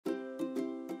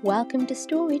Welcome to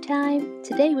story time.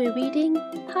 Today we're reading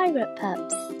Pirate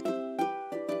Pups.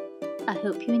 I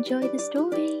hope you enjoy the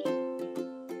story.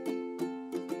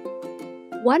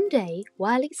 One day,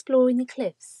 while exploring the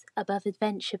cliffs above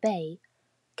Adventure Bay,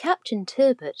 Captain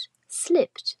Turbot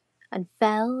slipped and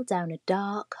fell down a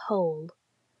dark hole.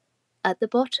 At the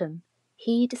bottom,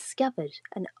 he discovered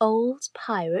an old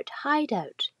pirate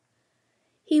hideout.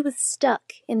 He was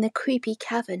stuck in the creepy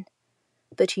cavern,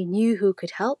 but he knew who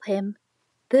could help him.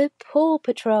 The Paw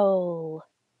Patrol!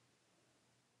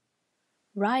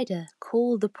 Ryder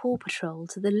called the Paw Patrol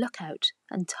to the lookout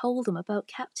and told them about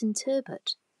Captain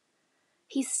Turbot.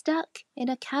 He's stuck in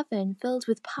a cavern filled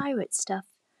with pirate stuff,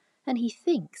 and he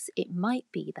thinks it might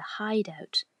be the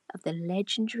hideout of the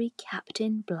legendary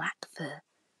Captain Blackfur,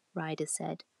 Ryder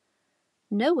said.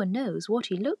 No one knows what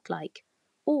he looked like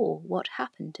or what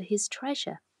happened to his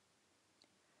treasure.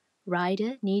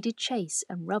 Ryder needed Chase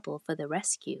and Rubble for the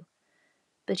rescue,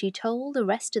 but he told the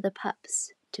rest of the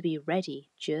pups to be ready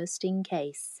just in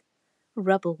case.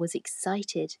 Rubble was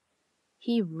excited.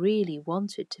 He really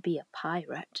wanted to be a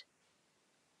pirate.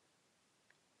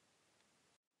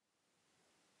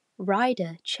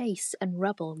 Ryder, Chase and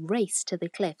Rubble raced to the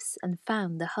cliffs and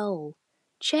found the hole.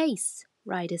 "Chase,"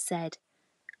 Ryder said,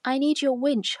 "I need your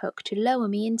winch hook to lower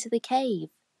me into the cave."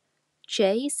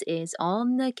 Chase is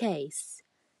on the case.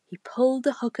 He pulled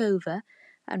the hook over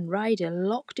and Ryder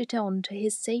locked it on to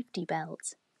his safety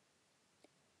belt.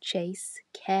 Chase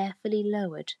carefully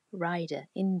lowered Ryder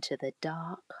into the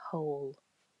dark hole.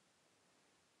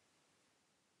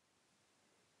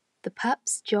 The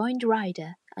pups joined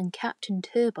Ryder and Captain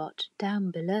Turbot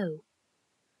down below.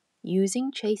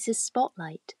 Using Chase's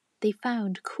spotlight, they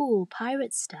found cool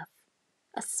pirate stuff,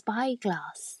 a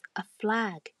spyglass, a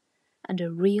flag, and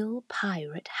a real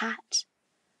pirate hat.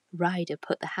 Ryder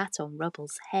put the hat on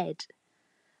Rubble's head.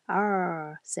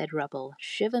 "Arr," said Rubble,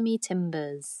 "shiver me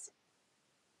timbers."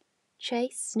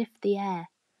 Chase sniffed the air.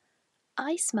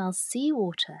 "I smell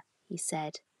seawater," he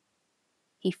said.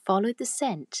 He followed the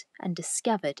scent and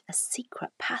discovered a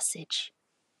secret passage.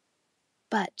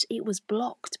 But it was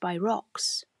blocked by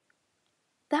rocks.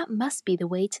 "That must be the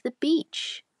way to the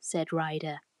beach," said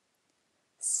Ryder.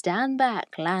 "Stand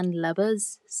back,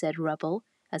 landlubbers," said Rubble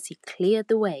as he cleared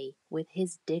the way with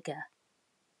his digger.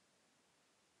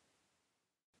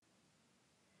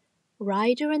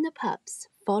 Ryder and the pups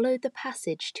followed the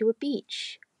passage to a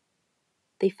beach.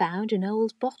 They found an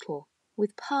old bottle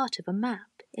with part of a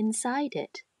map inside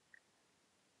it.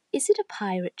 "Is it a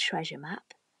pirate treasure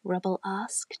map?" Rubble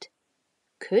asked.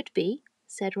 "Could be,"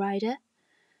 said Ryder.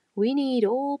 "We need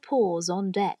all paws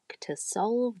on deck to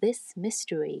solve this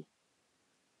mystery."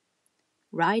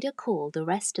 Ryder called the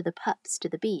rest of the pups to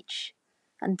the beach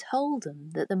and told them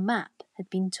that the map had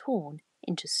been torn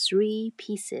into 3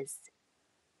 pieces.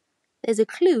 "There's a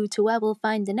clue to where we'll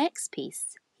find the next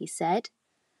piece," he said.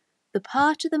 "The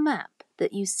part of the map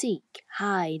that you seek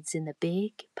hides in the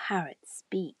big parrot's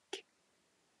beak."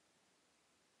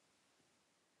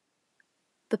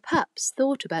 The pups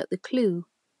thought about the clue.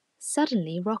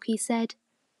 Suddenly Rocky said,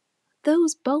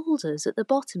 "Those boulders at the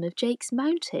bottom of Jake's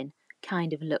mountain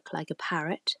kind of look like a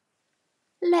parrot."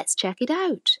 "Let's check it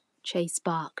out," Chase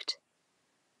barked.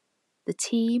 The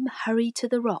team hurried to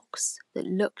the rocks that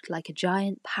looked like a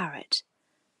giant parrot.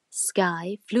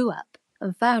 Sky flew up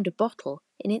and found a bottle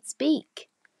in its beak.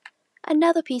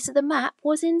 Another piece of the map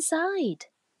was inside.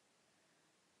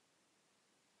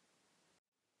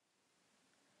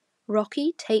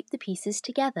 Rocky taped the pieces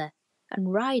together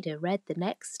and Ryder read the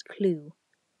next clue.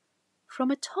 "From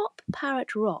atop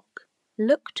Parrot Rock,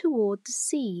 look toward the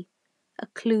sea. A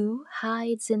clue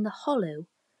hides in the hollow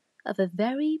of a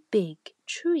very big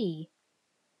tree."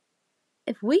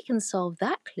 "If we can solve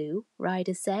that clue,"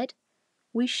 Ryder said,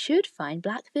 "we should find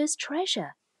Blackfur's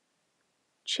treasure."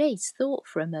 Chase thought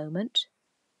for a moment.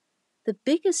 "The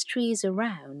biggest trees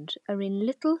around are in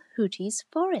Little Hootie's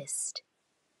forest."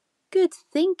 "Good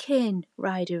thinking,"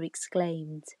 Ryder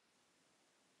exclaimed.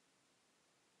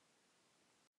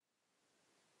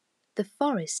 The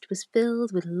forest was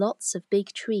filled with lots of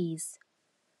big trees,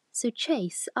 so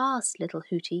Chase asked Little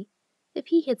Hootie if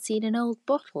he had seen an old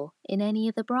bottle in any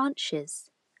of the branches.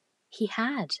 He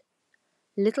had.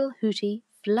 Little Hootie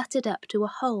fluttered up to a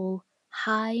hole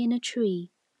high in a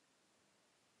tree.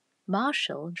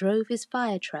 Marshall drove his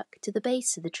fire truck to the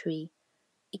base of the tree,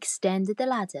 extended the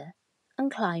ladder, and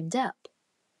climbed up.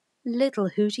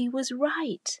 "Little Hootie was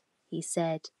right," he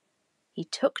said. He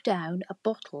took down a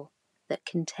bottle that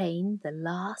contained the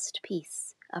last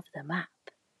piece of the map.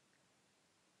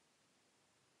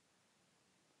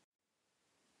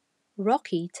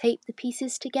 Rocky taped the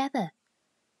pieces together.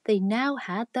 They now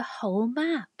had the whole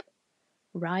map.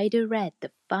 Ryder read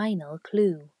the final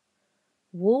clue.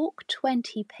 Walk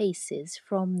 20 paces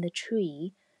from the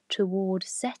tree toward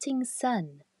setting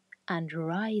sun and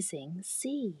rising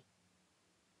sea.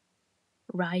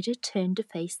 Ryder turned to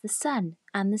face the sun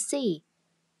and the sea,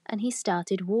 and he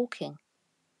started walking.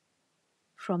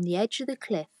 From the edge of the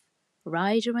cliff,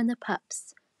 Ryder and the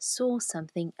pups saw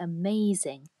something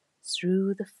amazing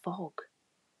through the fog.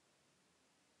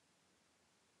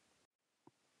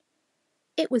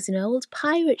 It was an old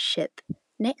pirate ship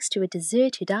next to a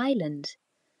deserted island.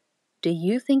 "Do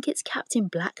you think it's Captain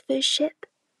Blackfur's ship?"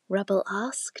 Rubble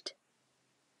asked.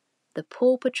 The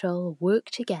Paw Patrol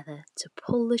worked together to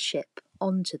pull the ship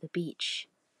onto the beach.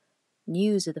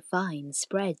 News of the find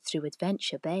spread through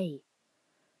Adventure Bay.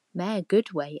 Mayor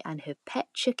Goodway and her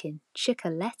pet chicken,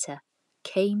 Chickaletta,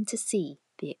 came to see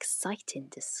the exciting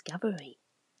discovery.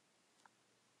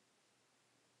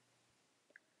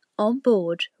 On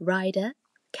board, Ryder,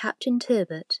 Captain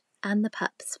Turbot, and the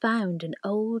pups found an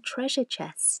old treasure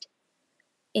chest.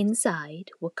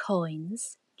 Inside were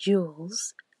coins,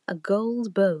 jewels, a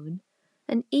gold bone,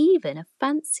 and even a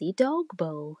fancy dog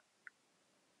bowl.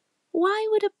 "Why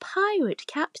would a pirate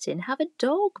captain have a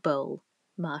dog bowl?"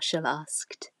 Marshall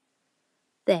asked.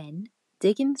 Then,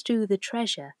 digging through the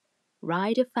treasure,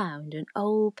 Ryder found an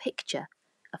old picture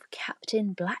of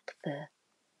Captain Blackfur.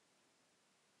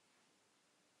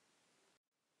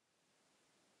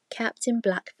 Captain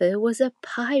Blackfur was a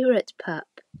pirate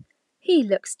pup. "He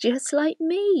looks just like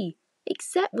me,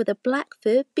 except with a black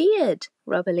fur beard,"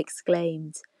 Rubble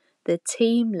exclaimed. The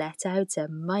team let out a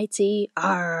mighty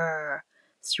 "Arr!"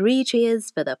 3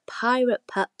 cheers for the pirate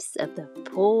pups of the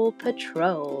Paw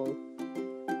Patrol.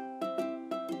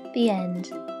 The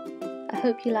end. I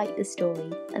hope you liked the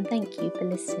story and thank you for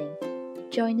listening.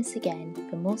 Join us again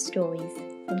for more stories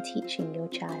from Teaching Your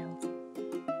Child.